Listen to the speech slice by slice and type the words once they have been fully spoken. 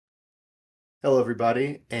Hello,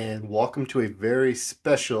 everybody, and welcome to a very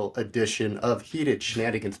special edition of Heated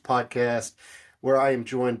Shenanigans Podcast, where I am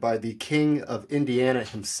joined by the King of Indiana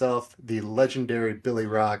himself, the legendary Billy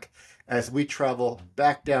Roc, as we travel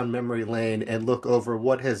back down memory lane and look over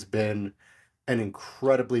what has been an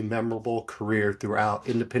incredibly memorable career throughout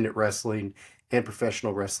independent wrestling and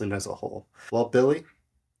professional wrestling as a whole. Well, Billy,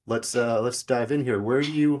 let's dive in here. Where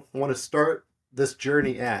do you want to start this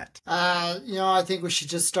journey at? I think we should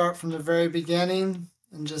just start from the very beginning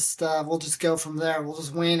and we'll just go from there. We'll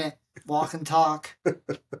just wing it, walk and talk.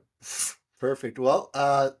 Perfect. Well,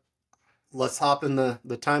 let's hop in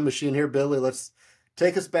the time machine here, Billy. Let's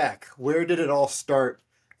take us back. Where did it all start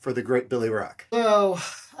for the great Billy Roc? So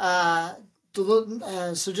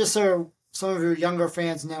just so some of your younger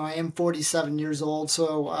fans know, I am 47 years old.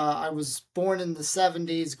 So I was born in the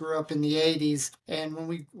 70s, grew up in the 80s.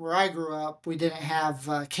 And where I grew up, we didn't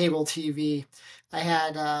have cable TV.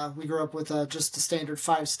 We grew up with just the standard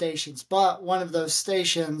 5 stations. But one of those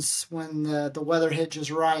stations, when the weather hit just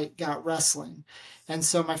right, got wrestling. And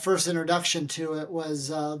so my first introduction to it was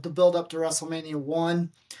the build up to WrestleMania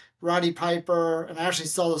 1. Roddy Piper, and I actually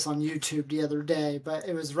saw this on YouTube the other day, but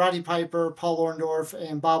it was Roddy Piper, Paul Orndorff,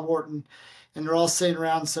 and Bob Orton, and they're all sitting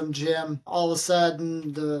around some gym. All of a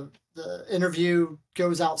sudden, the interview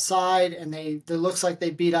goes outside, and it looks like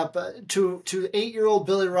they beat up to 8-year-old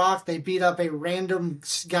Billy Roc. They beat up a random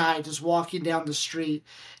guy just walking down the street,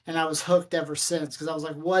 and I was hooked ever since because I was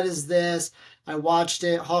like, "What is this?" I watched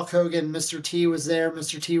it. Hulk Hogan, Mr. T was there.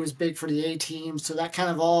 Mr. T was big for the A-Team, so that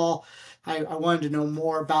kind of all. I wanted to know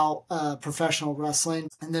more about professional wrestling.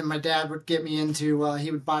 And then my dad would get me into,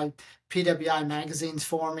 he would buy PWI magazines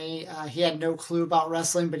for me. He had no clue about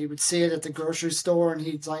wrestling, but he would see it at the grocery store and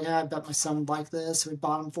he'd like, I bet my son would like this. So he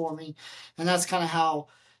bought them for me. And that's how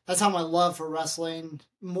my love for wrestling,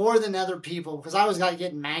 more than other people, because I always got to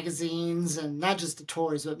get magazines and not just the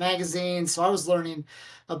toys, but magazines. So I was learning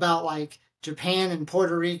about like Japan and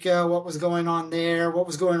Puerto Rico, what was going on there, what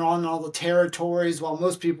was going on in all the territories, while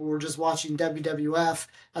most people were just watching WWF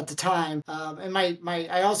at the time. And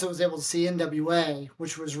I also was able to see NWA,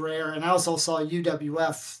 which was rare, and I also saw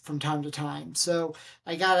UWF from time to time. So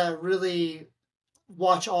I got to really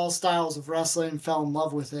watch all styles of wrestling, fell in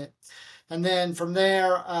love with it. And then from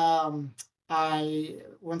there,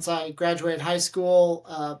 once I graduated high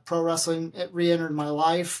school, pro wrestling re-entered my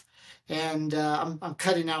life. And I'm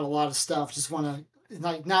cutting out a lot of stuff. Just want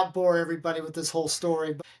to not bore everybody with this whole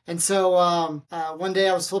story. And so one day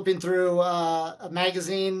I was flipping through a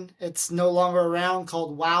magazine. It's no longer around,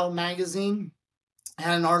 called Wow Magazine. I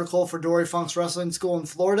had an article for Dory Funk's Wrestling School in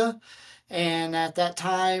Florida. And at that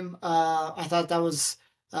time, I thought that was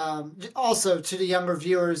also to the younger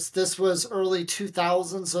viewers, this was early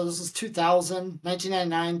 2000. So this was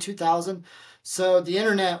 1999, 2000. So the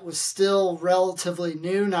internet was still relatively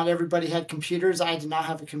new. Not everybody had computers. I did not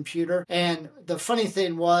have a computer. And the funny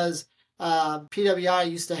thing was,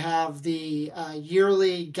 PWI used to have the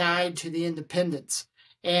yearly guide to the independents.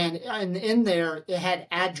 And in there, it had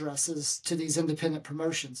addresses to these independent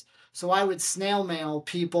promotions. So I would snail mail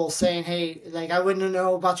people saying, hey, like I wouldn't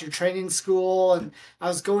know about your training school. And I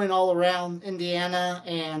was going all around Indiana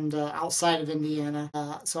and outside of Indiana.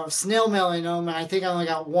 So I was snail mailing them. And I think I only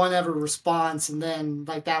got one ever response. And then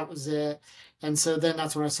like that was it. And so then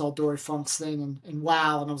that's when I saw Dory Funk's thing and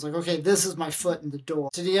wow. And I was like, okay, this is my foot in the door.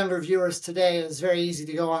 To the younger viewers today, it's very easy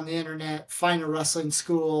to go on the internet, find a wrestling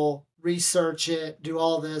school, research it, do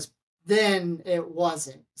all this. Then it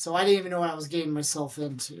wasn't. So I didn't even know what I was getting myself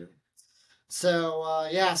into. So,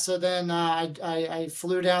 so then I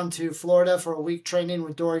flew down to Florida for a week training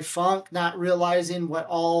with Dory Funk, not realizing what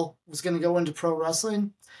all was going to go into pro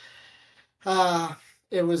wrestling. We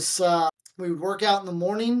would work out in the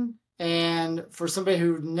morning, and for somebody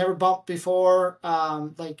who never bumped before,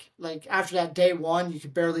 like after that day one, you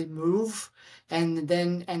could barely move. And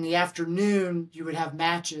then in the afternoon, you would have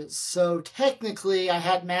matches. So technically, I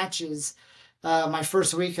had matches my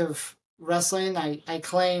first week of wrestling. I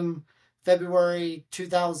claim February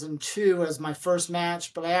 2002 as my first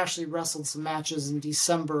match, but I actually wrestled some matches in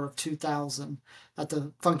December of 2000 at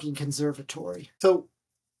the Funky Conservatory. So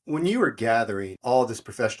when you were gathering all this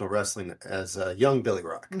professional wrestling as a young Billy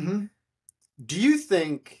Roc, do you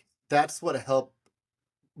think that's what helped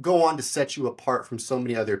go on to set you apart from so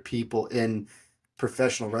many other people in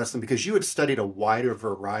professional wrestling? Because you had studied a wider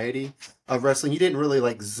variety of wrestling. You didn't really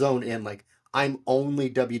like zone in like, I'm only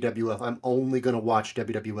WWF. I'm only going to watch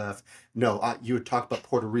WWF. No, you would talk about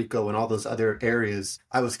Puerto Rico and all those other areas.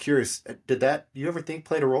 I was curious, do you ever think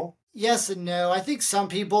played a role? Yes and no. I think some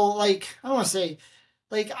people, I don't want to say,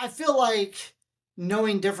 I feel like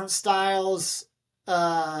knowing different styles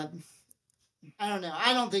I don't know.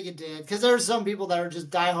 I don't think it did, because there's some people that are just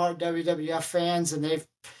diehard WWF fans, and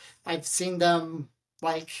I've seen them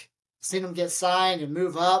get signed and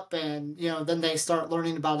move up, and then they start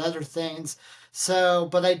learning about other things. So,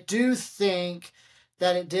 but I do think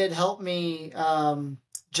that it did help me,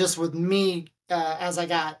 just with me, as I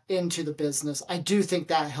got into the business. I do think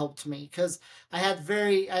that helped me, because I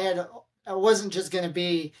wasn't just going to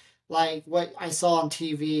be like what I saw on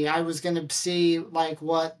TV. I was going to see like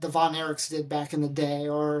what the Von Erichs did back in the day,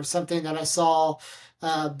 or something that I saw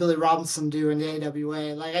Billy Robinson do in the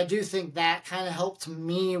AWA. Like, I do think that kind of helped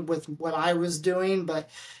me with what I was doing. But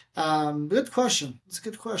good question. It's a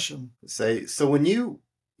good question. So when you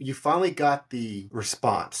finally got the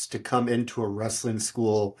response to come into a wrestling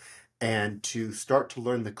school and to start to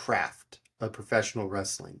learn the craft of professional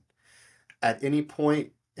wrestling, at any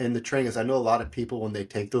point in the training, as I know a lot of people, when they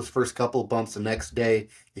take those first couple of bumps, the next day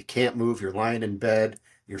you can't move, you're lying in bed,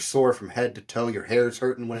 you're sore from head to toe, your hair's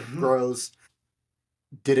hurting when it grows.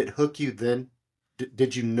 Did it hook you then?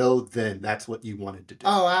 Did you know then that's what you wanted to do?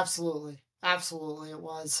 Oh, absolutely. Absolutely, it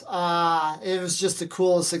was. It was just the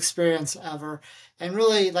coolest experience ever. And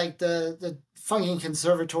really, like, the Funky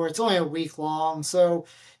Conservatory, it's only a week long, so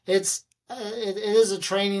it is a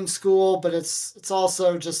training school, but it's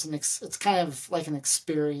also just it's kind of like an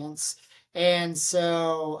experience. And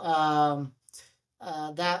so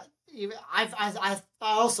that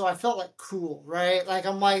I felt like cool, right? Like,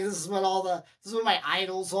 I'm like, this is what my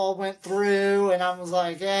idols all went through, and I was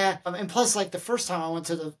like, yeah. And plus, like, the first time I went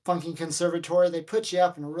to the Funky Conservatory, they put you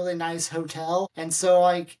up in a really nice hotel, and so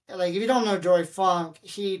like if you don't know Dory Funk,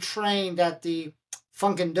 he trained at the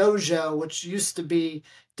Funkin' Dojo, which used to be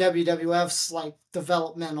WWF's like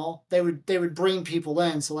developmental. They would bring people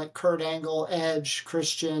in, so like Kurt Angle, Edge,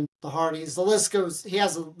 Christian, the Hardys. The list goes. He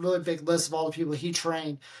has a really big list of all the people he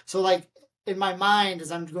trained. So like, in my mind,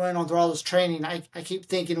 as I'm going on through all this training, I keep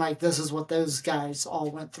thinking like, this is what those guys all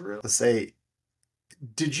went through. Let's say,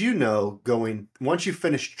 did you know, once you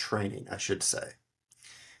finished training, I should say,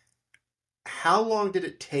 how long did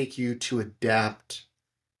it take you to adapt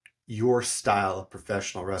your style of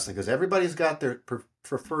professional wrestling? Because everybody's got their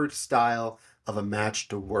preferred style of a match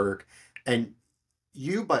to work, and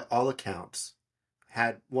you, by all accounts,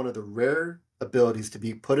 had one of the rare abilities to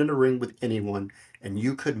be put in a ring with anyone and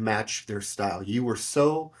you could match their style. You were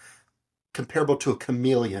so comparable to a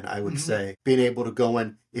chameleon, I would say, being able to go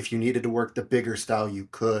in. If you needed to work the bigger style, you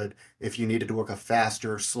could. If you needed to work a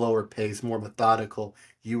faster, slower pace, more methodical,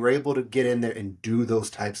 you were able to get in there and do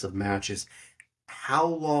those types of matches. How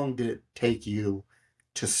long did it take you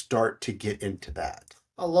to start to get into that?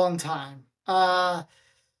 A long time.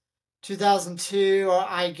 2002,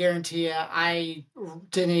 I guarantee you, I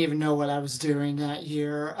didn't even know what I was doing that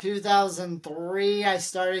year. 2003, I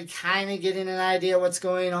started kind of getting an idea what's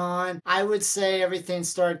going on. I would say everything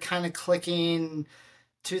started kind of clicking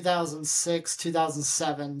 2006,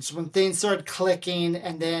 2007. So when things started clicking,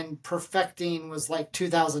 and then perfecting was like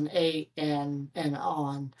 2008 and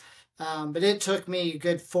on. But it took me a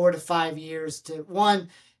good 4 to 5 years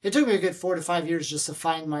it took me a good 4 to 5 years just to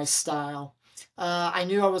find my style. I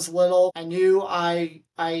knew I was little. I knew I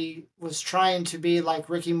was trying to be like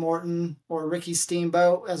Ricky Morton or Ricky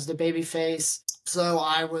Steamboat as the babyface. So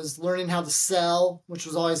I was learning how to sell, which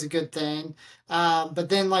was always a good thing. But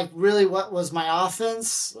then, like, really what was my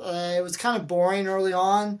offense? It was kind of boring early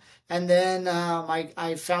on. And then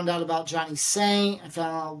I found out about Johnny Saint. I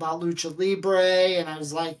found out about Lucha Libre. And I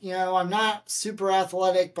was like, I'm not super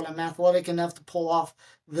athletic, but I'm athletic enough to pull off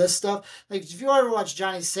this stuff. Like, if you ever watch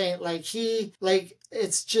Johnny Saint,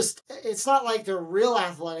 it's not like they're real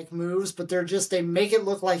athletic moves, but they make it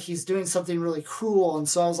look like he's doing something really cool. And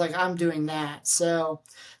so I was like, I'm doing that. So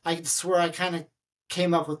I swear I kind of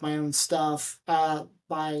came up with my own stuff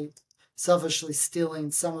by selfishly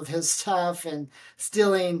stealing some of his stuff and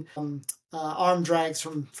stealing arm drags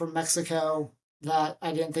from Mexico that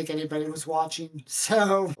I didn't think anybody was watching.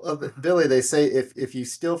 So, Billy, they say if you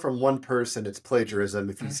steal from one person, it's plagiarism.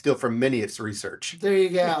 If you steal from many, it's research. There you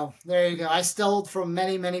go. There you go. I stole from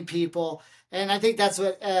many, many people. And I think that's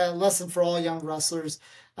what a lesson for all young wrestlers.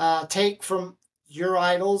 Take from your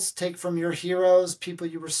idols, take from your heroes, people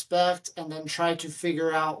you respect, and then try to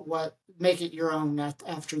figure out make it your own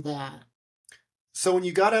after that. So when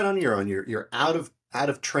you got out on your own, you're out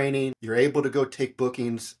of training, you're able to go take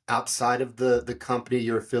bookings outside of the company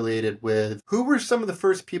you're affiliated with. Who were some of the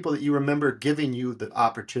first people that you remember giving you the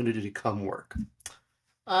opportunity to come work?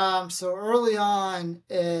 So early on,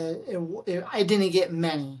 I didn't get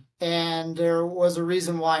many, and there was a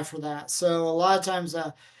reason why for that. So a lot of times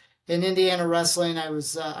in Indiana wrestling, I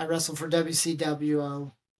wrestled for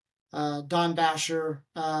WCWO. Don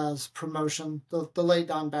Basher's promotion, the late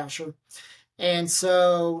Don Basher. And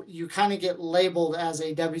so you kind of get labeled as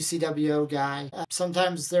a WCWO guy.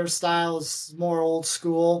 Sometimes their style is more old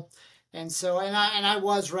school. And so, I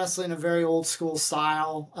was wrestling a very old school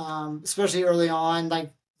style, especially early on.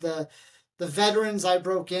 Like the veterans I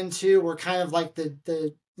broke into were kind of like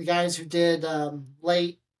the guys who did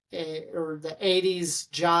late or the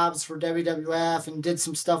 80s jobs for WWF and did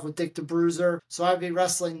some stuff with Dick the Bruiser. So I'd be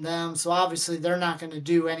wrestling them. So obviously they're not going to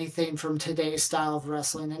do anything from today's style of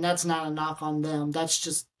wrestling. And that's not a knock on them. That's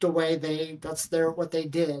just the way what they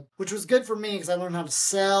did, which was good for me because I learned how to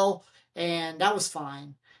sell and that was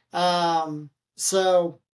fine. And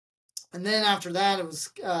then after that, it was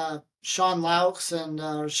Sean Laux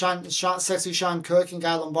and Sexy Sean Cook and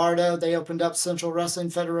Guy Lombardo. They opened up Central Wrestling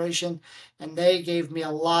Federation, and they gave me a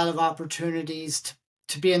lot of opportunities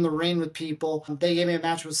to be in the ring with people. They gave me a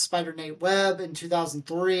match with Spider Nate Webb in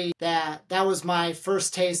 2003. That was my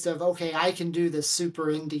first taste of, okay, I can do this super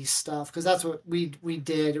indie stuff, because that's what we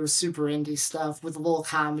did. It was super indie stuff with a little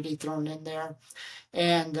comedy thrown in there.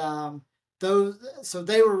 And so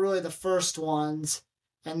they were really the first ones.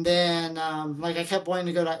 And then, I kept wanting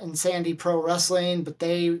to go to Insanity Pro Wrestling, but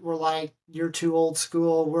they were like, you're too old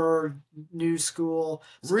school, we're new school.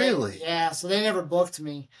 So Really? so they never booked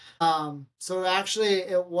me. So actually,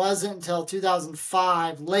 it wasn't until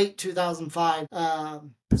 2005, late 2005,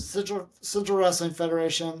 Central Wrestling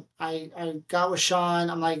Federation, I got with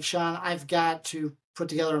Sean. I'm like, Sean, I've got to put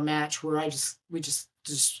together a match where we just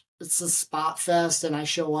it's a spot fest, and I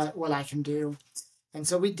show what I can do. And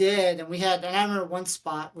so we did, and I remember one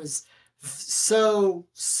spot was so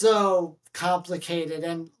complicated,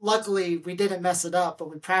 and luckily we didn't mess it up, but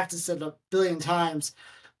we practiced it a billion times.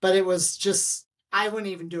 But it was just, I wouldn't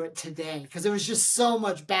even do it today, because it was just so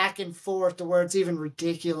much back and forth to where it's even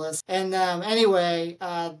ridiculous. And anyway,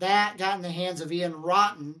 that got in the hands of Ian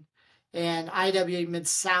Rotten, and IWA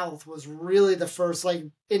Mid-South was really the first,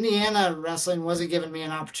 Indiana wrestling wasn't giving me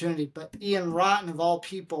an opportunity, but Ian Rotten, of all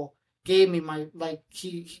people, gave me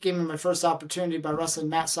he gave me my first opportunity by wrestling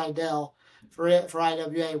Matt Seidel for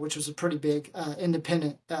IWA, which was a pretty big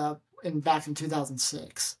independent back in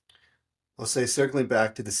 2006. I'll say, circling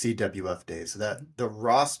back to the CWF days, that the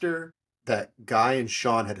roster that Guy and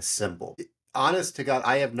Sean had assembled, honest to God,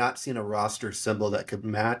 I have not seen a roster assemble that could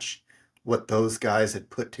match what those guys had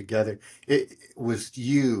put together. It was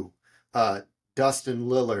you, Dustin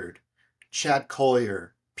Lillard, Chad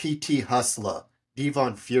Collier, P.T. Hustler,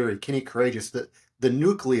 Devon Fury, Kenny Courageous, the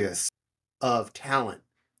nucleus of talent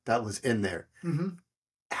that was in there. Mm-hmm.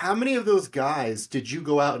 How many of those guys did you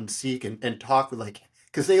go out and seek and talk with?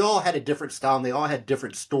 Because they all had a different style and they all had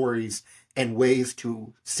different stories and ways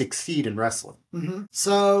to succeed in wrestling. Mm-hmm.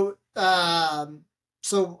 So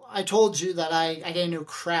I told you that I didn't know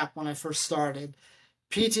crap when I first started.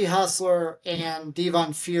 P.T. Hustler and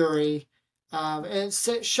Devon Fury, and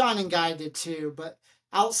Sean and Guy did too, but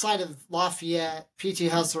outside of Lafayette, P.T.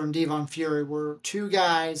 Hustler and Devon Fury were two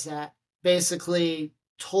guys that basically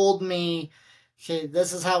told me, okay,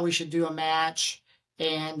 this is how we should do a match.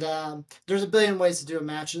 And there's a billion ways to do a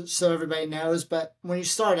match, so everybody knows. But when you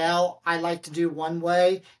start out, I like to do one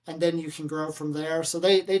way, and then you can grow from there. So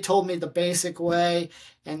they told me the basic way,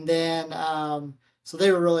 and then so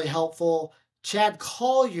they were really helpful. Chad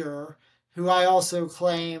Collier, who I also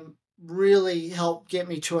claim really helped get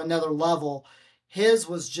me to another level. His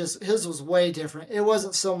was way different. It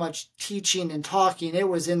wasn't so much teaching and talking. It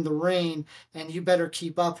was in the ring, and you better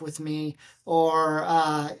keep up with me, or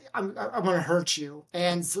I'm going to hurt you.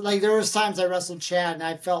 And so, there was times I wrestled Chad, and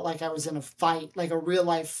I felt like I was in a fight, like a real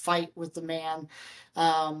life fight with the man.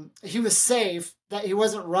 He was safe, that he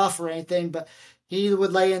wasn't rough or anything, but he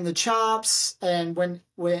would lay in the chops, and when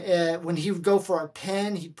he would go for a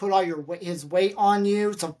pin, he'd put all his weight on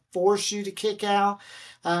you to force you to kick out.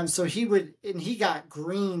 So he got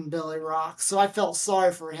green, Billy Roc. So I felt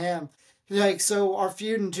sorry for him. So our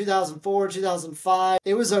feud in 2004, 2005,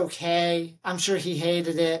 it was okay. I'm sure he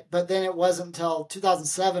hated it, but then it wasn't until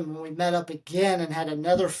 2007 when we met up again and had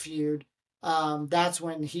another feud. That's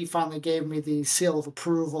when he finally gave me the seal of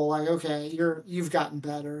approval. Like, okay, you've gotten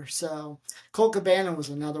better. So Colt Cabana was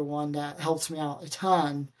another one that helped me out a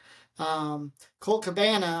ton. Colt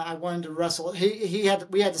Cabana, I wanted to wrestle. We had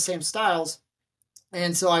the same styles.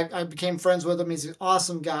 And so I became friends with him. He's an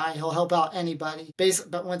awesome guy. He'll help out anybody.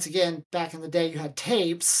 But once again, back in the day, you had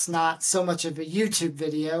tapes, not so much of a YouTube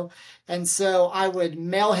video. And so I would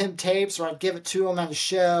mail him tapes, or I'd give it to him at a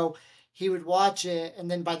show. He would watch it. And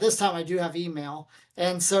then by this time, I do have email.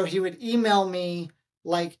 And so he would email me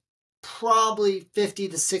probably 50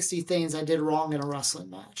 to 60 things I did wrong in a wrestling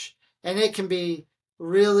match. And it can be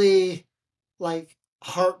really like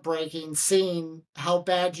heartbreaking seeing how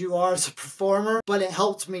bad you are as a performer, but it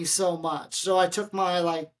helped me so much. So I took my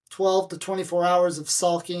like 12 to 24 hours of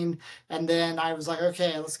sulking, and then I was like,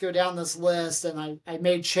 okay, let's go down this list, and I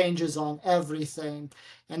made changes on everything.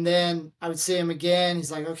 And then I would see him again.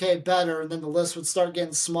 He's like, okay, better. And then the list would start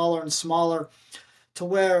getting smaller and smaller to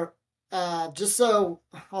where, just so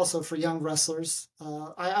also for young wrestlers,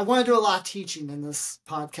 I want to do a lot of teaching in this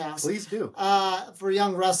podcast. Please do. For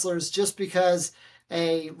young wrestlers, just because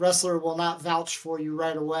a wrestler will not vouch for you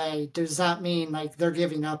right away does not mean like they're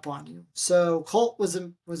giving up on you. So Colt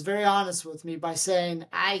was very honest with me by saying,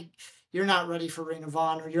 you're not ready for Ring of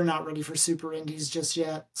Honor. You're not ready for Super Indies just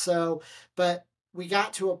yet. So, but we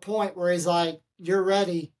got to a point where he's like, you're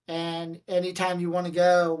ready. And anytime you want to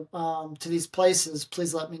go to these places,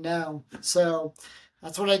 please let me know. So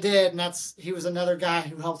that's what I did. And he was another guy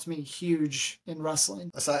who helped me huge in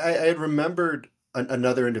wrestling. So I had remembered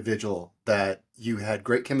another individual that you had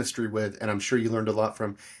great chemistry with, and I'm sure you learned a lot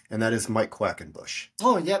from, and that is Mike Quackenbush.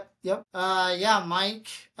 Oh, yep. Yeah, Mike.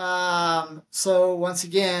 So once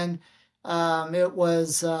again, it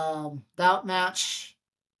was, that match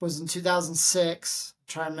was in 2006. I'm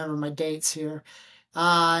trying to remember my dates here.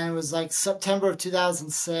 And it was like September of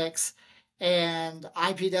 2006, and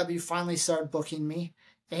IPW finally started booking me.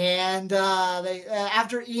 And they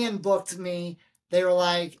after Ian booked me, they were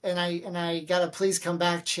like, and I got a please come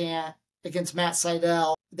back chant against Matt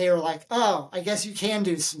Sydal. They were like, oh, I guess you can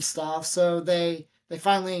do some stuff. So they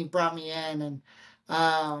finally brought me in, and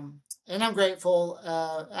I'm grateful.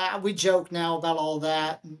 We joke now about all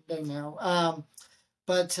that, you know.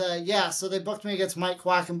 But yeah, so they booked me against Mike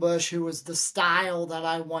Quackenbush, who was the style that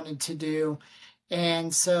I wanted to do.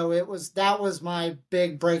 And so that was my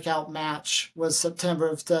big breakout match, was September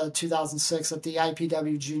of 2006 at the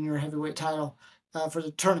IPW Junior Heavyweight title for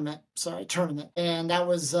the tournament. And that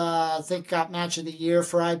was, I think, got match of the year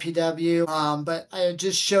for IPW. But I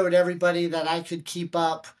just showed everybody that I could keep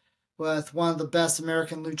up with one of the best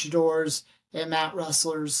American luchadors and mat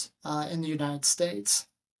wrestlers in the United States.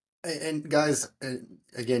 And guys,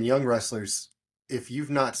 again, young wrestlers, if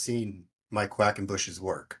you've not seen Mike Quackenbush's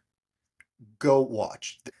work, go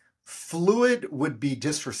watch. Fluid would be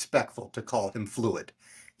disrespectful to call him fluid.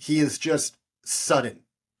 He is just sudden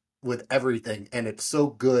with everything, and it's so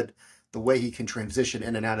good the way he can transition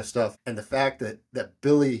in and out of stuff. And the fact that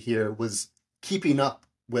Billy here was keeping up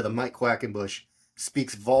with a Mike Quackenbush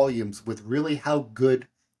speaks volumes with really how good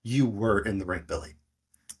you were in the ring, Billy.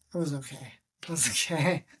 It was okay.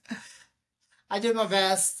 I did my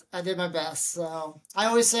best. So I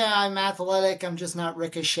always say I'm athletic. I'm just not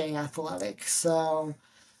Ricochet athletic. So,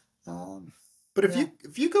 but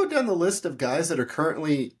if you go down the list of guys that are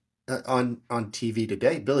currently on TV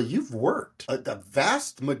today, Billy, you've worked a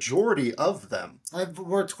vast majority of them. I've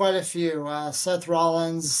worked quite a few. Seth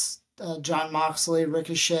Rollins, Jon Moxley,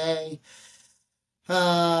 Ricochet.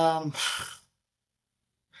 Who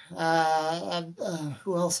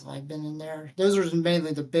else have I been in there? Those are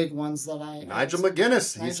mainly the big ones that Nigel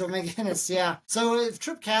McGuinness. Nigel McGuinness, yeah. So if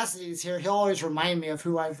Trip Cassidy's here, he'll always remind me of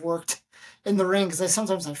who I've worked in the ring, because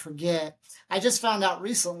sometimes I forget. I just found out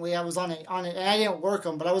recently I was on it, and I didn't work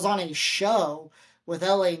him, but I was on a show with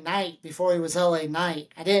LA Knight before he was LA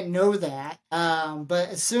Knight. I didn't know that. But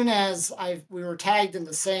as soon as we were tagged in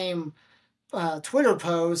the same Twitter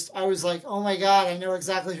post, I was like, oh my God, I know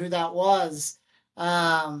exactly who that was.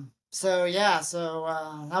 So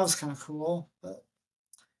that was kind of cool. But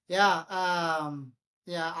yeah,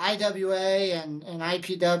 IWA and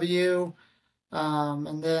IPW.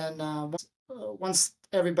 And then once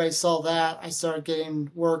everybody saw that, I started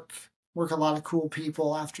getting work a lot of cool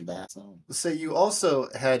people after that. So you also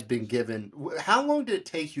had been given, how long did it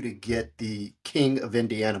take you to get the King of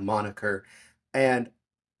Indiana moniker? And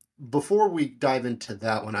before we dive into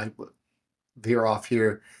that one, I veer off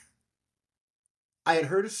here. I had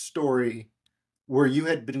heard a story where you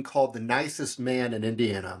had been called the nicest man in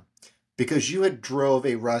Indiana because you had drove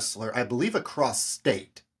a wrestler, I believe, across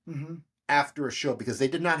state after a show because they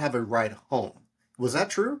did not have a ride home. Was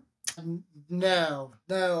that true? No.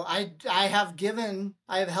 I have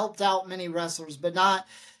helped out many wrestlers, but not,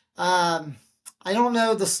 I don't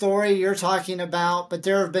know the story you're talking about, but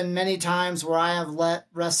there have been many times where I have let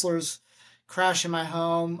wrestlers crash in my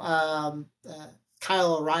home.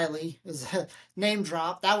 Kyle O'Reilly is a name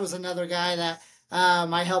drop. That was another guy that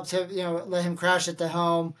I helped him, let him crash at the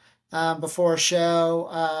home before a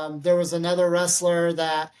show. There was another wrestler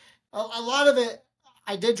that a lot of it,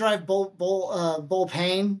 I did drive Bull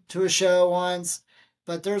Payne to a show once,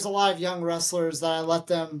 but there's a lot of young wrestlers that I let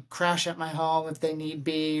them crash at my home if they need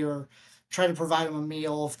be, or try to provide them a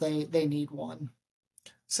meal if they need one.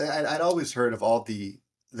 So I'd always heard of all the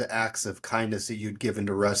acts of kindness that you'd given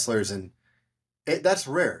to wrestlers, and that's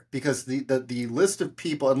rare because the list of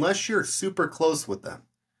people, unless you're super close with them,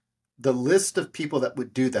 the list of people that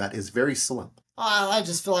would do that is very slim. I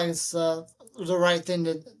just feel like it's the right thing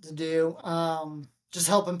to do. Just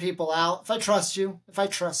helping people out. If I trust you,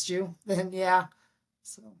 then yeah.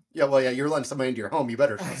 So. Yeah, well, yeah, you're letting somebody into your home, you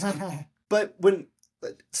better trust them. But when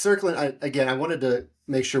circling, I wanted to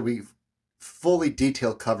make sure we fully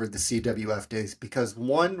detail covered the CWF days, because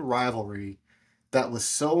one rivalry that was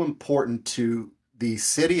so important to the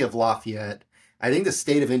city of Lafayette, I think the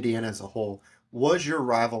state of Indiana as a whole, was your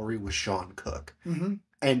rivalry with Sean Cook. Mm-hmm.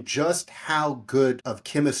 And just how good of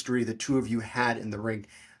chemistry the two of you had in the ring.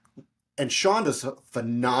 And Sean is a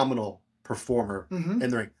phenomenal performer in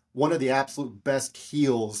the ring. One of the absolute best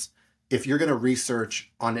heels. If you're going to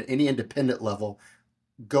research on any independent level,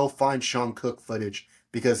 go find Sean Cook footage,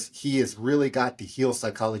 because he has really got the heel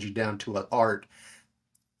psychology down to an art.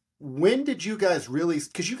 When did you guys really,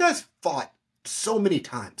 because you guys fought so many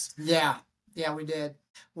times. Yeah, we did.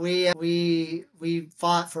 We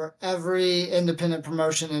fought for every independent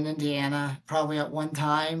promotion in Indiana, probably at one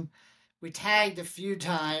time. We tagged a few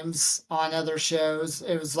times on other shows.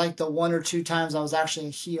 It was like the one or two times I was actually a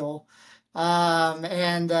heel.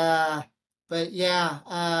 But yeah,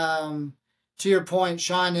 to your point,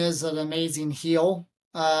 Sean is an amazing heel.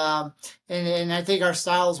 And I think our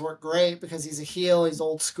styles work great because he's a heel, he's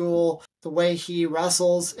old school. The way he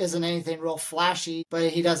wrestles isn't anything real flashy,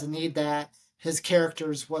 but he doesn't need that. His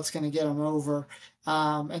character is what's going to get him over.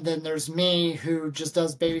 And then there's me, who just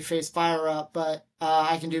does babyface fire up, but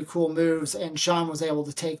I can do cool moves, and Sean was able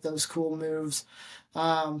to take those cool moves.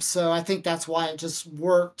 So I think that's why it just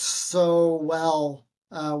worked so well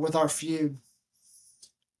with our feud.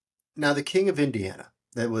 Now, the King of Indiana,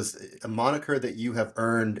 that was a moniker that you have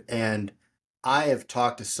earned, and I have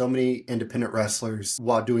talked to so many independent wrestlers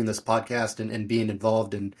while doing this podcast and being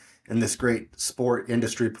involved in this great sport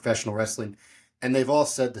industry, professional wrestling, and they've all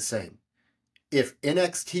said the same. If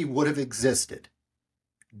NXT would have existed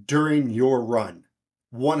during your run,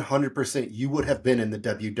 100% you would have been in the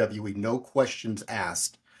WWE, no questions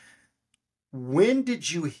asked. When did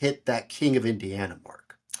you hit that King of Indiana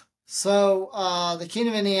mark? So the King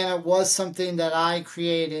of Indiana was something that I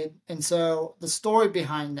created, and so the story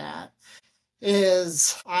behind that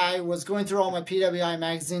is I was going through all my PWI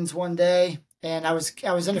magazines one day, and I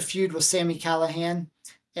was in a feud with Sami Callihan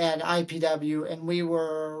at IPW, and we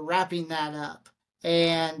were wrapping that up.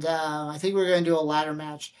 And I think we were going to do a ladder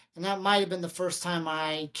match. And that might have been the first time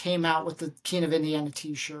I came out with the King of Indiana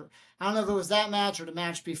t-shirt. I don't know if it was that match or the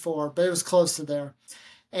match before, but it was close to there.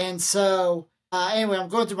 And so, anyway, I'm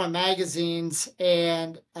going through my magazines,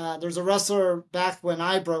 and there's a wrestler back when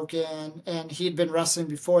I broke in, and he'd been wrestling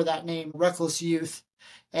before that, named Reckless Youth.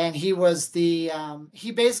 And he was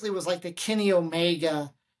he basically was like the Kenny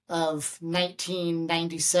Omega of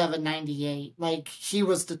 1997, 98. Like, he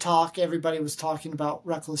was the talk. Everybody was talking about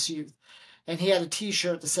Reckless Youth. And he had a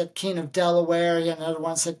t-shirt that said King of Delaware. He had another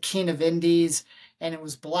one that said King of Indies. And it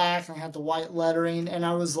was black, and I had the white lettering. And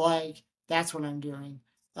I was like, that's what I'm doing.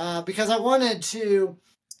 Because I wanted to...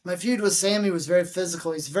 My feud with Sami was very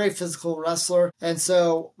physical. He's a very physical wrestler. And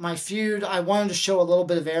so my feud, I wanted to show a little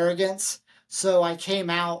bit of arrogance. So I came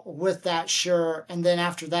out with that shirt, and then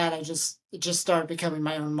after that, it just started becoming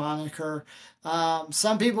my own moniker.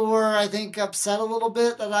 Some people were, I think, upset a little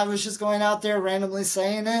bit that I was just going out there randomly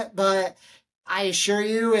saying it, but I assure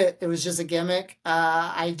you, it was just a gimmick.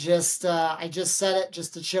 I just said it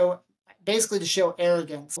just to show, basically to show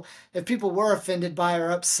arrogance. If people were offended by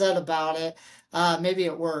or upset about it, maybe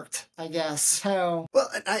it worked, I guess. So well,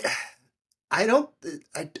 I don't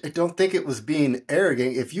think it was being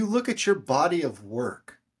arrogant. If you look at your body of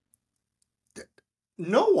work,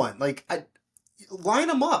 no one, line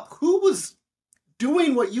them up. Who was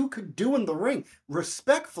doing what you could do in the ring?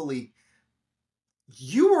 Respectfully,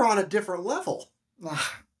 you were on a different level.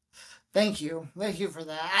 Thank you. Thank you for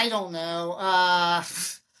that. I don't know.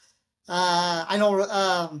 I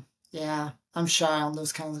don't, yeah, I'm shy on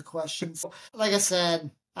those kinds of questions. Like I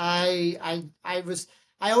said, I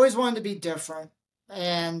always wanted to be different,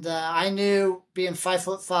 and I knew being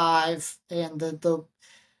 5'5" and the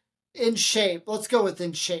in shape. Let's go with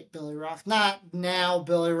in shape Billy Roc. Not now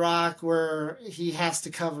Billy Roc where he has to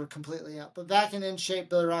cover completely up, but back in shape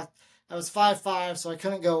Billy Roc, I was 5'5", so I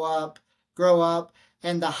couldn't grow up,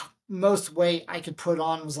 and the most weight I could put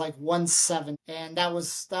on was like 170, and that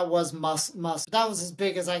was must. That was as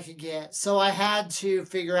big as I could get. So I had to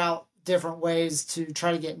figure out different ways to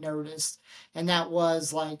try to get noticed, and that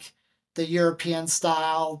was like the European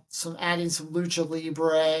style, adding some lucha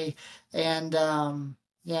libre, and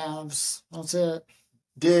Yeah, that's it.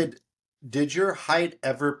 Did your height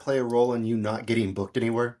ever play a role in you not getting booked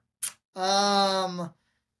anywhere? Um,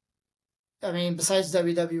 I mean, besides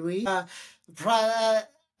WWE, pro-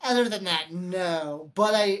 other than that, no.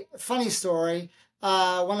 But funny story.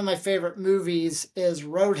 One of my favorite movies is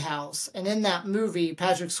Roadhouse, and in that movie,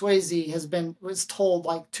 Patrick Swayze was told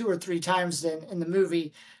like 2 or 3 times in the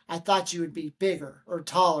movie, "I thought you would be bigger or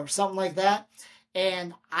taller," something like that.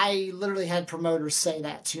 And I literally had promoters say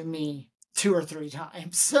that to me 2 or 3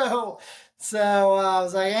 times. So I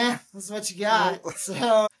was like, "That's what you got."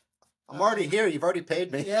 So I'm already here. You've already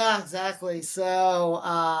paid me. yeah, exactly. So,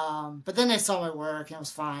 but then they saw my work and it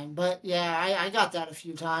was fine. But yeah, I got that a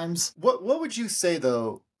few times. What would you say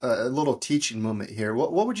though? A little teaching moment here.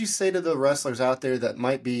 What would you say to the wrestlers out there that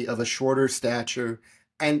might be of a shorter stature?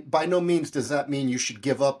 And by no means does that mean you should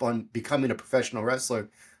give up on becoming a professional wrestler.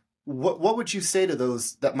 What would you say to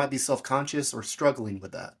those that might be self-conscious or struggling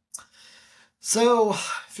with that? So,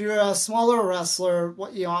 if you're a smaller wrestler,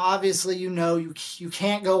 obviously you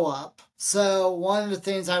can't go up. So one of the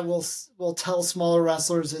things I will tell smaller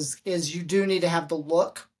wrestlers is you do need to have the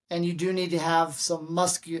look, and you do need to have some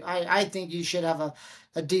muscle. I think you should have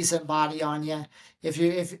a decent body on you.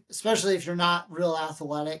 If especially if you're not real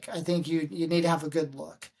athletic, I think you need to have a good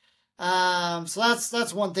look. So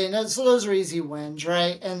that's one thing. So those are easy wins,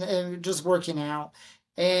 right? And just working out.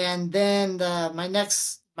 And then my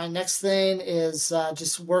next thing is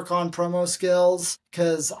just work on promo skills,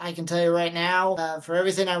 because I can tell you right now, for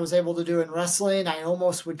everything I was able to do in wrestling, I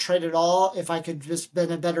almost would trade it all if I could just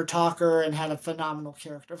been a better talker and had a phenomenal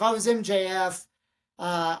character. If I was MJF,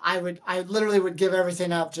 I literally would give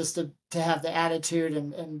everything up just to have the attitude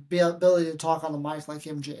and be ability to talk on the mic like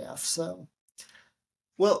MJF. So,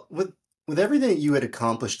 Well, with everything that you had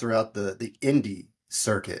accomplished throughout the indie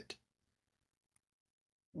circuit,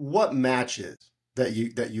 what matches that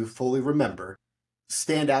you fully remember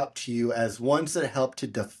stand out to you as ones that helped to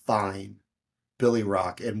define Billy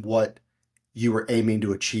Roc and what you were aiming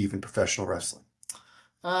to achieve in professional wrestling?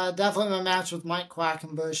 definitely my match with Mike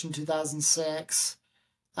Quackenbush in 2006.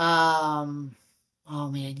 Um, oh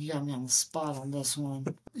man, you got me on the spot on this one.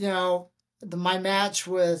 My match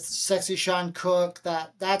with Sexy Sean Cook,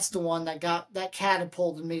 that's the one that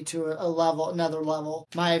catapulted me to another level.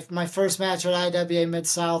 My first match at IWA Mid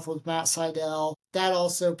South with Matt Seidel, that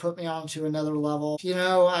also put me on to another level.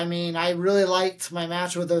 I mean, I really liked my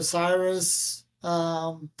match with Osiris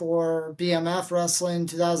for BMF Wrestling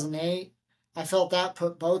 2008. I felt that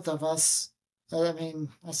put both of us. I mean,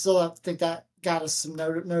 I still think that got us some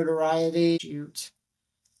notoriety. Shoot.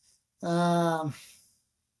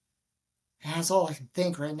 That's all I can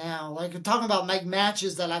think right now. Like, I'm talking about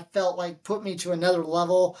matches that I felt like put me to another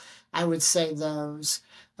level, I would say those.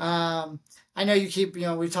 I know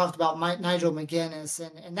we talked about Nigel McGuinness,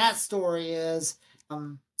 and that story is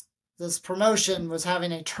this promotion was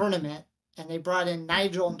having a tournament, and they brought in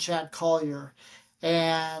Nigel and Chad Collier,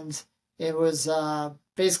 and it was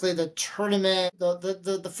basically the tournament.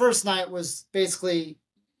 The first night was basically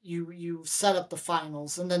you set up the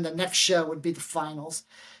finals, and then the next show would be the finals.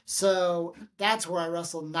 So that's where I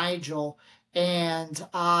wrestled Nigel, and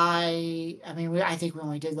I think we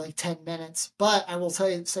only did like 10 minutes, but I will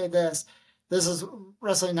say this: this is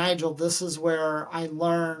wrestling Nigel. This is where I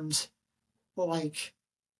learned, like,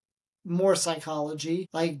 more psychology.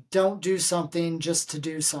 Like, don't do something just to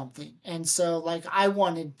do something. And so, like, I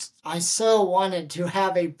so wanted to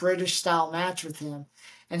have a British style match with him.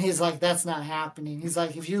 And he's like, that's not happening. He's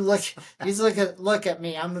like, if you look at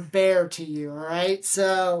me, I'm a bear to you. All right.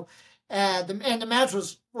 So, the match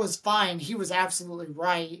was fine. He was absolutely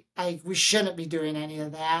right. We shouldn't be doing any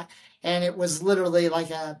of that. And it was literally like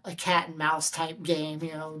a cat and mouse type game.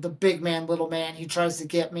 The big man, little man, he tries to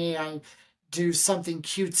get me. I do something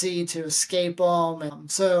cutesy to escape him, and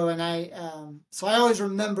so I always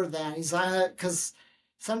remember that. He's like, because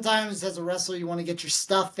sometimes as a wrestler you want to get your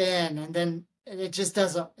stuff in, and then it just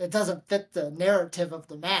doesn't fit the narrative of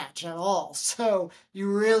the match at all. So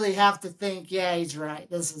you really have to think, yeah, he's right.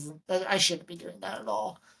 I shouldn't be doing that at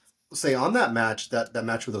all. Say on that match, that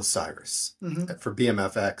match with Osiris for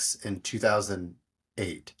BMFX in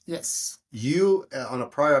 2008. Yes. You on a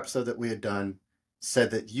prior episode that we had done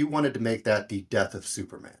said that you wanted to make that the death of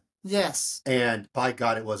Superman. Yes. And by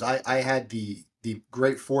God, it was. I had the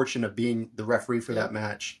great fortune of being the referee for that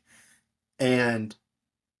match. And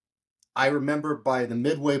I remember by the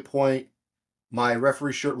midway point, my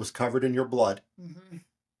referee shirt was covered in your blood. Mm-hmm.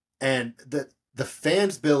 And the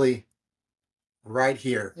fans, Billy, right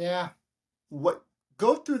here. Yeah.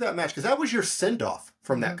 Go through that match, because that was your send-off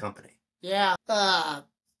from that company. Yeah.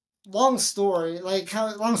 long story.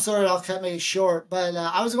 Long story. I'll make it short. But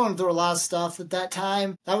I was going through a lot of stuff at that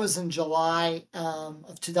time. That was in July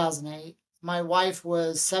of 2008. My wife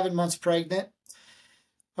was 7 months pregnant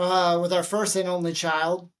with our first and only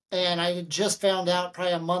child. And I had just found out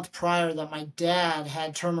probably a month prior that my dad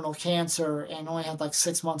had terminal cancer and only had like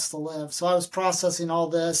 6 months to live. So I was processing all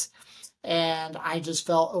this and I just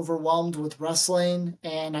felt overwhelmed with wrestling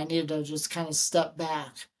and I needed to just kind of step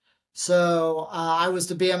back. So I was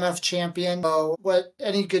the BMF champion. So what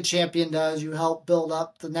any good champion does, you help build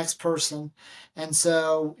up the next person. And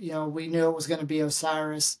so, we knew it was going to be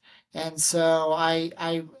Osiris. And so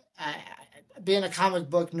I being a comic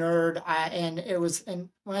book nerd, and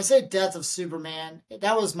when I say Death of Superman,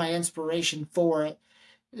 that was my inspiration for it.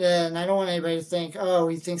 And I don't want anybody to think, oh,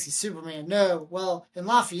 he thinks he's Superman. No, well, in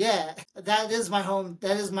Lafayette, that is my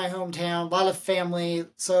hometown, a lot of family,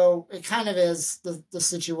 so it kind of is the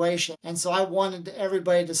situation. And so I wanted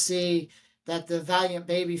everybody to see that the valiant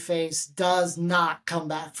babyface does not come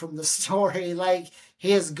back from the story. Like,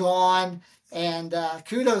 he is gone. And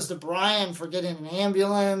kudos to Brian for getting an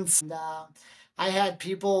ambulance. And, I had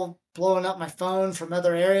people blowing up my phone from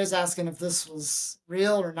other areas asking if this was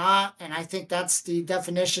real or not. And I think that's the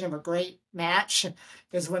definition of a great match,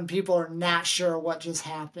 is when people are not sure what just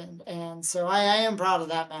happened. And so I am proud of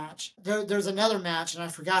that match. There's another match, and I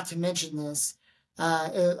forgot to mention this.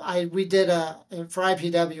 We did for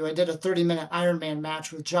IPW, I did a 30-minute Ironman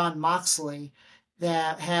match with John Moxley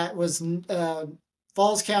that was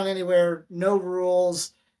Falls Count Anywhere, no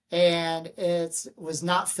rules, and it was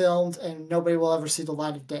not filmed, and nobody will ever see the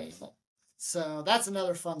light of day. So that's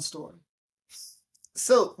another fun story.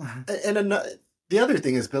 So, the other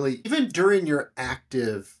thing is, Billy, even during your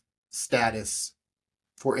active status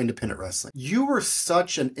for independent wrestling, you were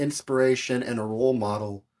such an inspiration and a role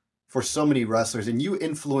model for so many wrestlers, and you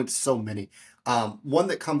influenced so many. One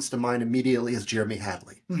that comes to mind immediately is Jeremy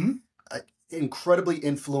Hadley. Mm-hmm. Incredibly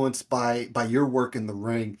influenced by your work in the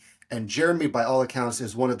ring. And Jeremy, by all accounts,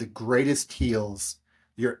 is one of the greatest heels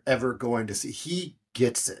you're ever going to see. He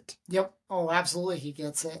gets it. Yep. Oh, absolutely, he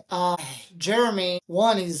gets it. Jeremy,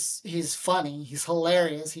 one, he's funny. He's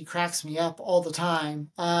hilarious. He cracks me up all the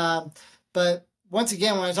time. But once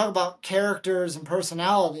again, when I talk about characters and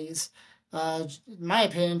personalities, in my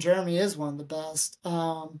opinion, Jeremy is one of the best.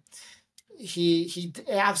 He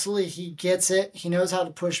absolutely, he gets it. He knows how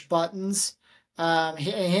to push buttons.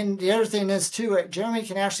 And the other thing is too, Jeremy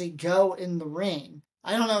can actually go in the ring.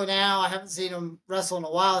 I don't know now. I haven't seen him wrestle in a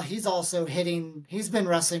while. He's also he's been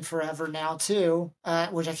wrestling forever now too,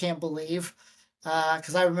 which I can't believe.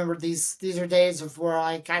 Because I remember these are days of where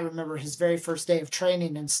I remember his very first day of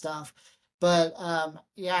training and stuff. But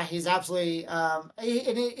yeah, he's absolutely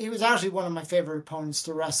he was actually one of my favorite opponents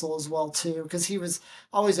to wrestle as well too, because he was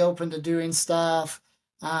always open to doing stuff.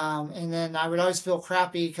 And then I would always feel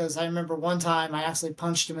crappy because I remember one time I actually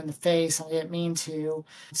punched him in the face. I didn't mean to.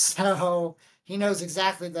 So he knows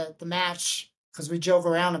exactly the match because we joke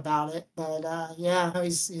around about it. But yeah,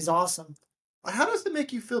 he's awesome. How does it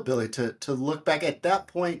make you feel, Billy, to look back at that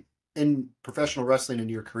point in professional wrestling in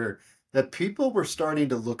your career, that people were starting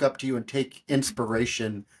to look up to you and take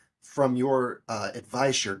inspiration from your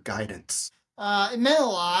advice, your guidance? It meant a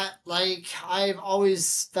lot. Like, I've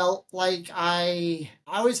always felt like that's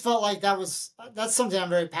something I'm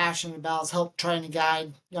very passionate about, is help trying to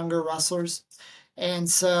guide younger wrestlers. And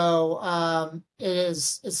so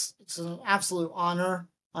it's an absolute honor.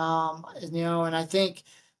 And I think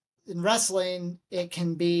in wrestling, it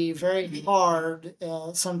can be very hard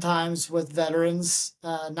sometimes with veterans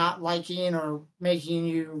not liking or making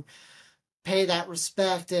you pay that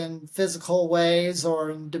respect in physical ways or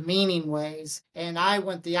in demeaning ways. And I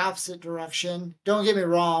went the opposite direction. Don't get me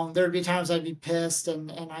wrong, there'd be times I'd be pissed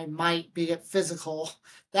and I might get physical.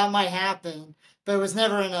 That might happen. But it was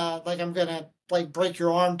never in a, like, I'm gonna like break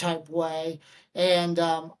your arm type way. And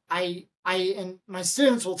and my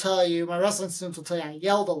students will tell you, my wrestling students will tell you I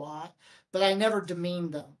yelled a lot, but I never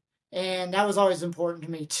demeaned them. And that was always important to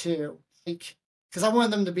me too. Because I wanted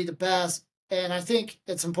them to be the best. And I think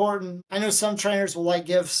it's important. I know some trainers will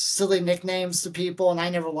give silly nicknames to people, and I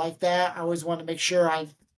never like that. I always want to make sure I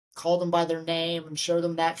call them by their name and show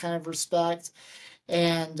them that kind of respect.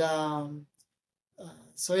 And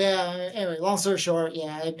so yeah. Anyway, long story short,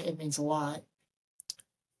 yeah, it means a lot.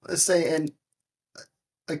 Let's say, and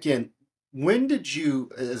again, when did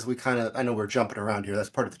you? As we I know we're jumping around here. That's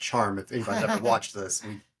part of the charm. If anybody's ever watched this,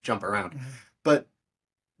 we jump around. But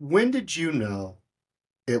when did you know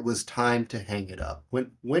it was time to hang it up?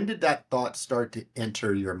 When did that thought start to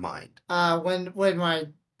enter your mind? When my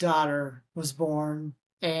daughter was born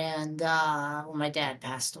and when my dad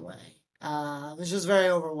passed away. It was just very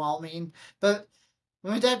overwhelming. But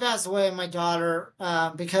when my dad passed away, my daughter,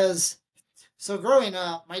 because so growing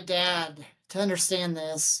up, my dad, to understand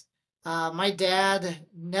this, my dad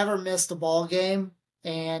never missed a ball game,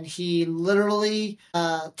 and he literally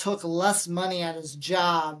took less money at his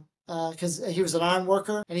job because he was an iron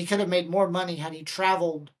worker, and he could have made more money had he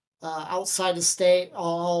traveled outside the state,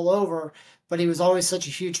 all over. But he was always such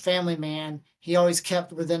a huge family man. He always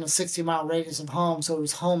kept within a 60-mile radius of home, so he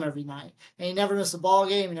was home every night. And he never missed a ball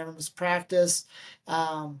game. He never missed practice.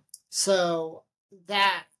 So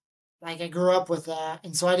that, like, I grew up with that,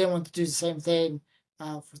 and so I didn't want to do the same thing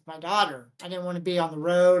with my daughter. I didn't want to be on the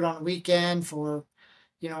road on a weekend for,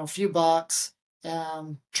 a few bucks,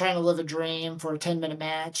 trying to live a dream for a 10-minute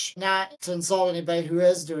match. Not to insult anybody who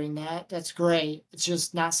is doing that. That's great. It's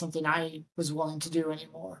just not something I was willing to do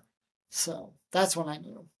anymore. So that's when I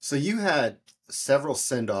knew. So you had several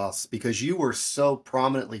send-offs because you were so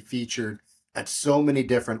prominently featured at so many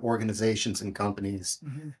different organizations and companies.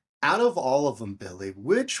 Mm-hmm. Out of all of them, Billy,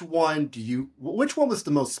 which one was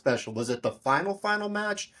the most special? Was it the final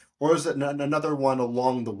match, or is it another one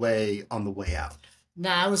along the way on the way out?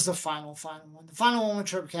 Nah, it was the final one. The final one with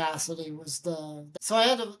Trip Cassidy was so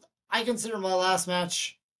I consider my last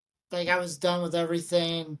match, like, I was done with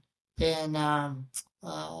everything in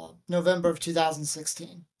November of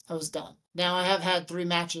 2016. I was done. Now I have had 3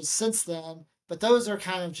 matches since then, but those are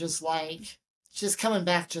kind of just like, just coming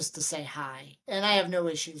back just to say hi. And I have no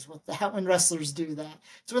issues with that when wrestlers do that.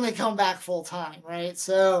 It's when they come back full time, right?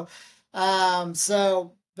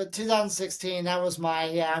 But 2016, that was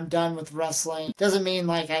I'm done with wrestling. Doesn't mean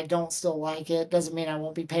like I don't still like it. Doesn't mean I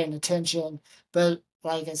won't be paying attention. But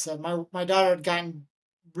like I said, my daughter had gotten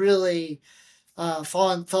really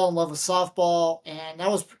fell in love with softball, and that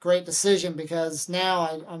was a great decision because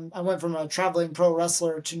now I went from a traveling pro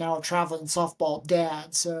wrestler to now a traveling softball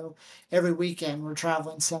dad. So every weekend we're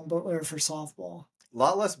traveling somewhere for softball. A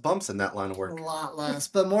lot less bumps in that line of work. A lot less,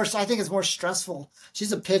 but more. I think it's more stressful.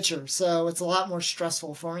 She's a pitcher, so it's a lot more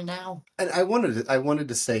stressful for me now. And I wanted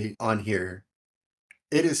to say on here,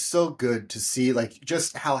 it is so good to see like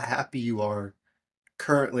just how happy you are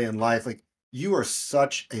currently in life. Like, you are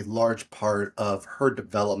such a large part of her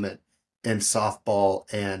development in softball,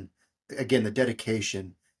 and again, the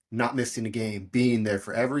dedication, not missing a game, being there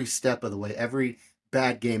for every step of the way, every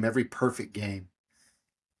bad game, every perfect game.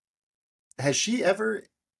 Has she ever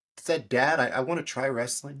said, Dad, I want to try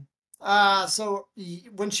wrestling? So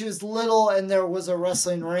when she was little and there was a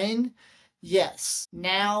wrestling ring, yes.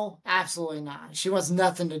 Now, absolutely not. She wants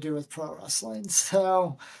nothing to do with pro wrestling.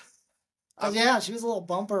 So, yeah, she was a little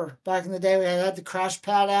bumper back in the day. We had the crash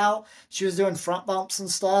pad out. She was doing front bumps and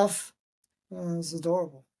stuff. It was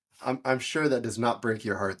adorable. I'm sure that does not break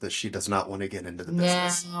your heart that she does not want to get into the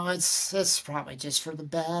business. No, it's probably just for the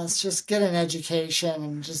best. Just get an education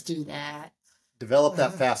and just do that. Develop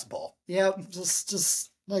that fastball. Yep,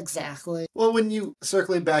 just exactly. Well, when you,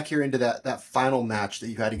 circling back here into that final match that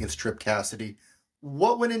you had against Trip Cassidy,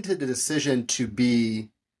 what went into the decision to be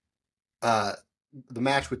the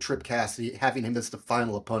match with Trip Cassidy, having him as the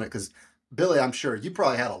final opponent? Because Billy, I'm sure you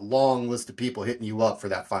probably had a long list of people hitting you up for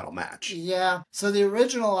that final match. Yeah. So the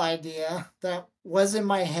original idea that was in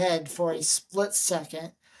my head for a split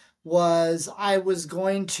second was I was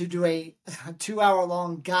going to do a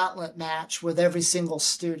 2-hour-long gauntlet match with every single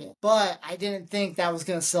student. But I didn't think that was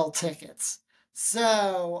going to sell tickets.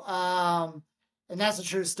 So, and that's a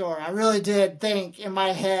true story. I really did think in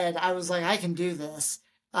my head, I was like, I can do this.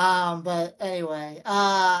 But anyway,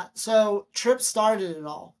 so Trip started it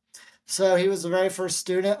all. So he was the very first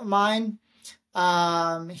student of mine.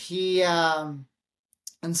 And if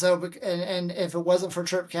it wasn't for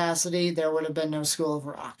Trip Cassidy, there would have been no School of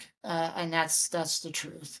Rock. And that's the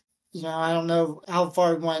truth. I don't know how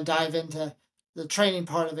far we want to dive into the training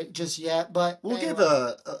part of it just yet, but we'll give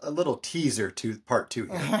a little teaser to part 2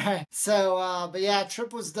 here. All right. So, but yeah,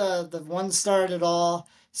 Trip was the one that started it all.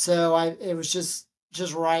 So it was just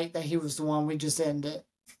right that he was the one. We just ended it.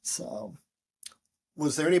 So.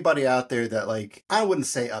 Was there anybody out there that, like, I wouldn't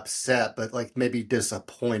say upset, but like maybe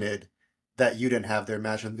disappointed that you didn't have their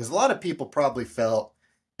match? Because a lot of people probably felt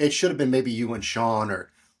it should have been maybe you and Sean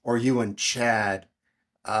or you and Chad.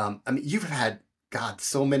 I mean, you've had, God,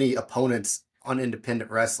 so many opponents on independent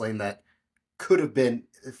wrestling that could have been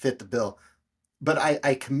fit the bill. But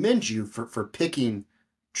I commend you for picking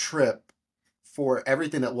Trip for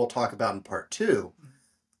everything that we'll talk about in part 2.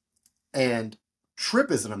 And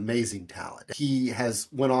Trip is an amazing talent. He has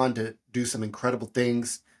went on to do some incredible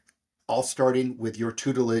things, all starting with your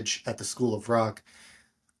tutelage at the School of Rock.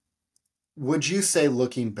 Would you say,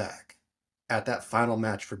 looking back at that final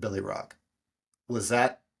match for Billy Roc, was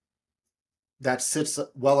that that sits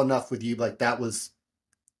well enough with you, like that was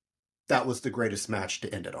the greatest match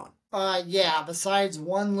to end it on. Yeah, besides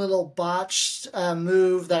one little botched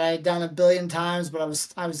move that I had done a billion times, but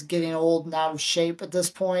I was getting old and out of shape at this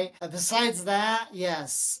point. Besides that,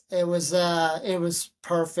 yes, it was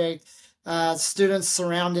perfect. Students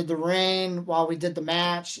surrounded the ring while we did the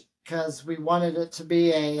match because we wanted it to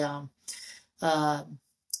be a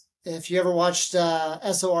if you ever watched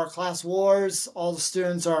SOR Class Wars, all the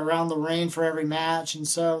students are around the ring for every match, and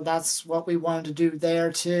so that's what we wanted to do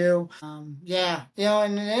there too. Yeah,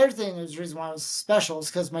 and another thing, the reason why it was special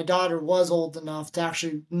is because my daughter was old enough to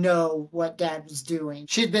actually know what Dad was doing.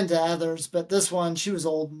 She'd been to others, but this one, she was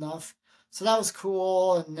old enough. So that was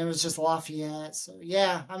cool, and it was just Lafayette. So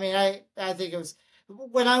yeah, I mean, I think it was,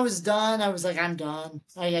 when I was done, I was like, I'm done.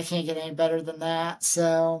 I can't get any better than that,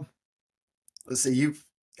 so. Let's see, you've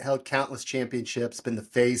held countless championships, been the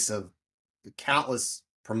face of countless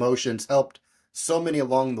promotions, helped so many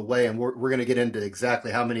along the way, and we're going to get into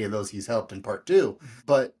exactly how many of those he's helped in part 2.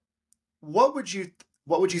 But what would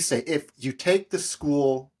you say if you take the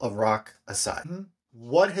School of Rock aside?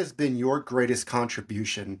 What has been your greatest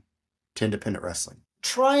contribution to independent wrestling?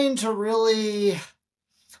 Trying to really,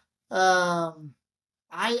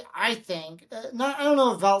 I think, I don't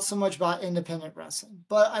know about so much about independent wrestling,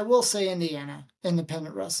 but I will say Indiana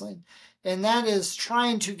independent wrestling. And that is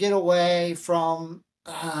trying to get away from,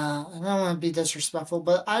 I don't want to be disrespectful,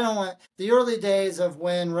 but I don't want the early days of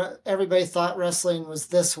when everybody thought wrestling was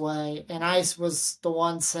this way. And I was the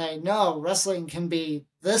one saying, no, wrestling can be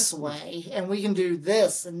this way. And we can do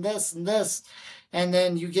this and this and this. And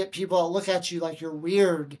then you get people that look at you like you're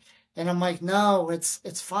weird. And I'm like, no, it's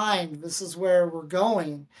fine. This is where we're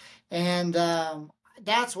going. And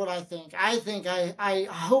that's what I think. I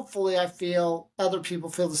hopefully I feel other people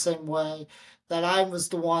feel the same way, that I was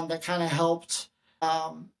the one that kind of helped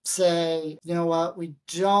say, you know what, we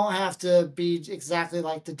don't have to be exactly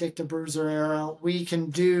like the Dick the Bruiser era. We can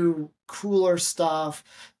do cooler stuff.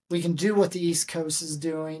 We can do what the East Coast is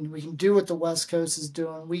doing. We can do what the West Coast is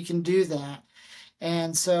doing. We can do that.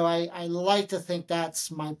 And so I like to think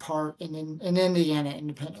that's my part in Indiana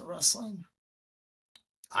independent wrestling.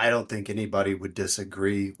 I don't think anybody would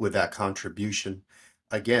disagree with that contribution.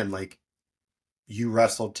 Again, like, you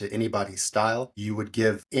wrestled to anybody's style. You would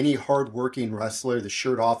give any hardworking wrestler the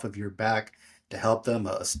shirt off of your back to help them,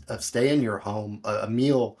 a stay in your home, a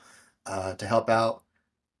meal to help out.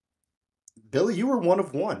 Billy, you were one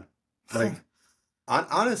of one. Like,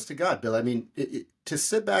 honest to God, Billy, I mean, to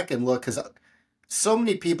sit back and look, because so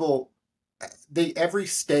many people, every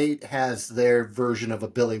state has their version of a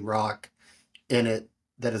Billy Roc in it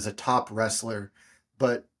that is a top wrestler,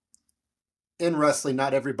 but in wrestling,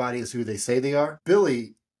 not everybody is who they say they are.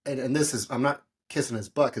 Billy, and this is, I'm not kissing his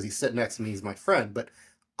butt because he's sitting next to me, he's my friend, but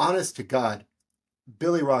honest to God,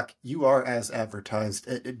 Billy Roc, you are as advertised,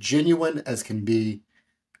 genuine as can be,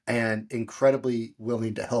 and incredibly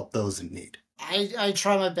willing to help those in need. I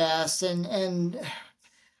try my best, and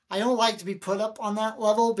I don't like to be put up on that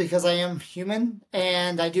level because I am human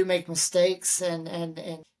and I do make mistakes.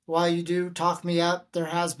 And while you do talk me up, there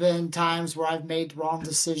has been times where I've made wrong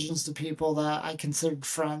decisions to people that I considered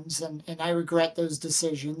friends, and I regret those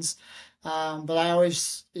decisions. But I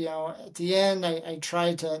always, at the end, I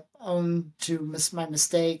try to own to my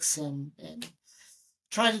mistakes and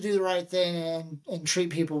try to do the right thing and treat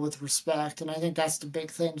people with respect. And I think that's the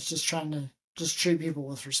big thing, is just trying to just treat people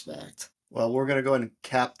with respect. Well, we're going to go ahead and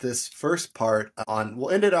cap this first part on,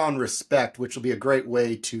 we'll end it on respect, which will be a great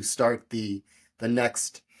way to start the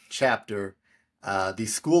next chapter. The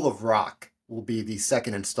School of Rock will be the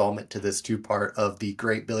second installment to this 2-part of the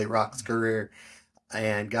great Billy Roc's career.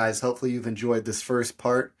 And guys, hopefully you've enjoyed this first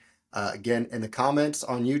part. Again, in the comments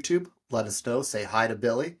on YouTube, let us know, say hi to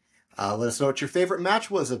Billy. Let us know what your favorite match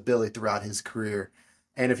was of Billy throughout his career.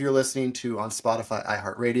 And if you're listening to on Spotify,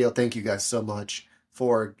 iHeartRadio, thank you guys so much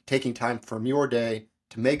for taking time from your day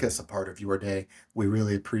to make us a part of your day. We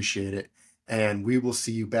really appreciate it. And we will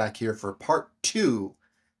see you back here for part 2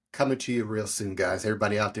 coming to you real soon, guys.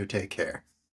 Everybody out there, take care.